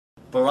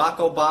Barack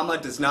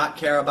Obama does not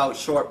care about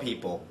short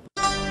people.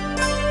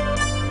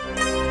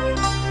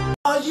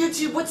 Oh,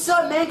 YouTube, what's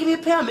up, man? Give me a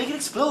pound, make it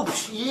explode.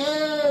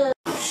 Yeah.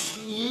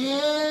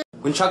 Yeah.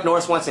 When Chuck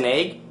Norris wants an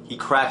egg, he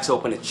cracks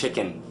open a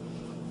chicken.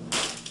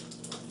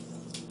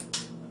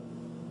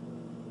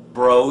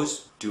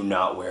 Bros do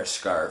not wear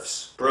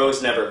scarves.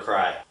 Bros never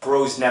cry.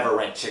 Bros never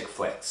rent chick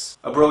flicks.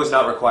 A bro is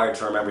not required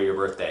to remember your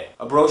birthday.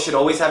 A bro should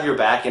always have your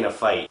back in a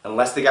fight,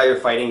 unless the guy you're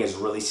fighting is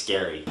really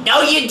scary.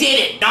 No, you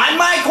didn't. Not in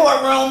my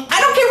courtroom.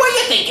 I don't care what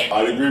you're thinking.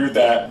 I'd agree with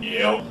that.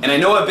 Yep. And I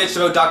know I bitched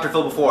about Dr.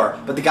 Phil before,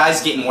 but the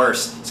guy's getting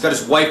worse. He's got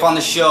his wife on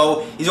the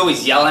show, he's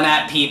always yelling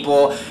at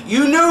people.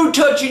 You knew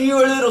touching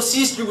your little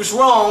sister was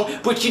wrong,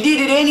 but you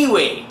did it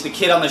anyway. The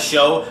kid on the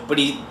show, but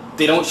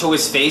they don't show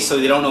his face, so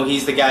they don't know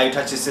he's the guy who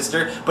touched his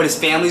sister, but his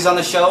family's on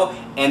the show,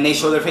 and they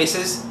show their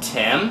faces.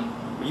 Tim,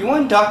 were you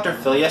on Dr.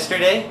 Phil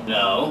yesterday?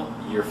 No,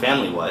 your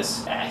family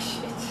was. Ah,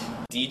 shit.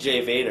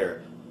 DJ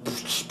Vader.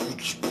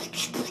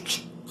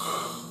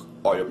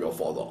 I am your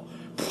father.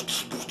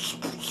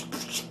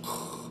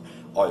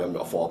 I am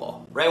your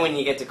father. Right when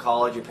you get to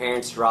college, your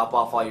parents drop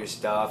off all your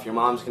stuff, your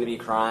mom's gonna be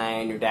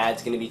crying, your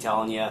dad's gonna be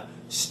telling you,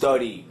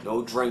 study,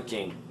 no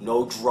drinking,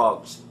 no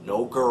drugs,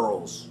 no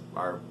girls,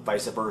 or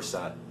vice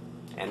versa.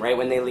 And right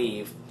when they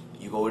leave,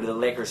 you go to the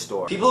liquor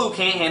store. People who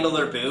can't handle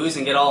their booze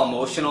and get all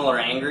emotional or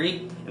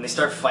angry, and they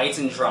start fights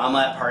and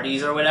drama at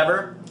parties or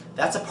whatever,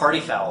 that's a party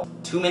foul.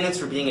 2 minutes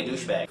for being a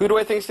douchebag. Who do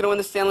I think's gonna win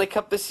the Stanley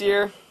Cup this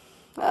year?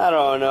 I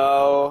don't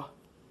know.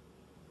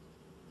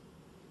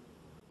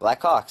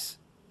 Blackhawks.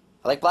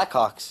 I like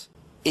Blackhawks.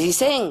 Is he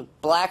saying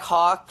Black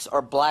Hawks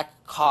or Black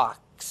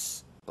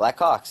Hawks?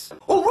 Blackhawks.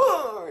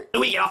 Alright!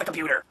 Louie, get off the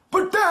computer.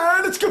 But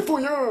Dad, it's good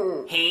for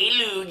you! Hey,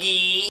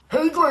 Loogie.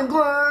 Hey,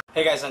 Glenn!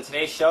 Hey guys, on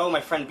today's show,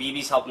 my friend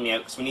BB's helping me out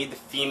because we need the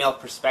female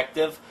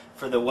perspective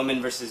for the women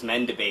versus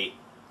men debate.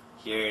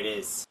 Here it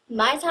is.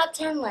 My top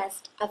 10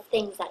 list of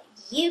things that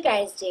you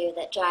guys do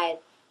that drive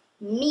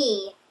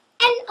me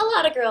and a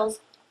lot of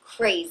girls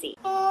crazy.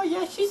 Oh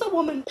yeah, she's a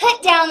woman.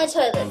 Put down the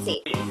toilet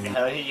seat.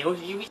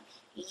 You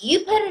You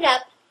put it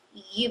up,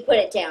 you put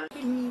it down.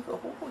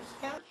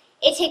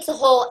 It takes a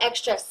whole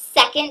extra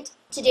second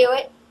to do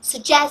it, so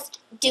just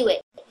do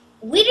it.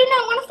 We do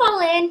not want to fall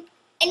in,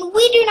 and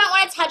we do not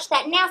want to touch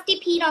that nasty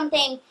peed-on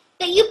thing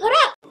that you put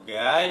up.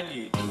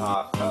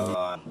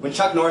 When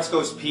Chuck Norris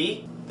goes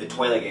pee, the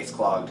toilet gets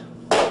clogged.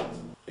 Are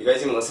you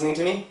guys even listening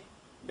to me?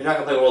 You're not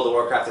gonna play World of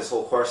Warcraft this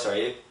whole course, are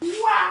you?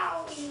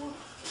 Wow.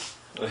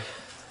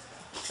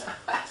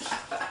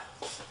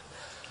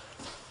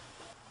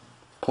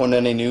 Pulling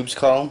any noobs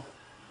call?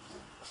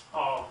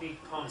 Oh, he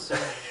pumped so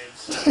many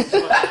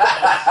noobs.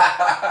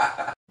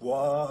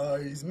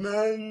 Wise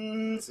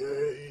men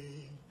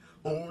say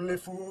only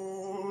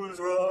fools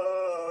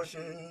rush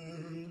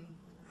in,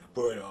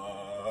 but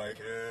I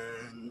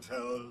can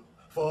tell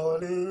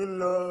falling in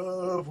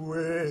love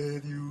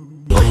with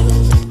you.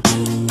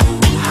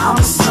 I'm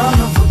a son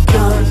of a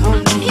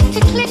gun.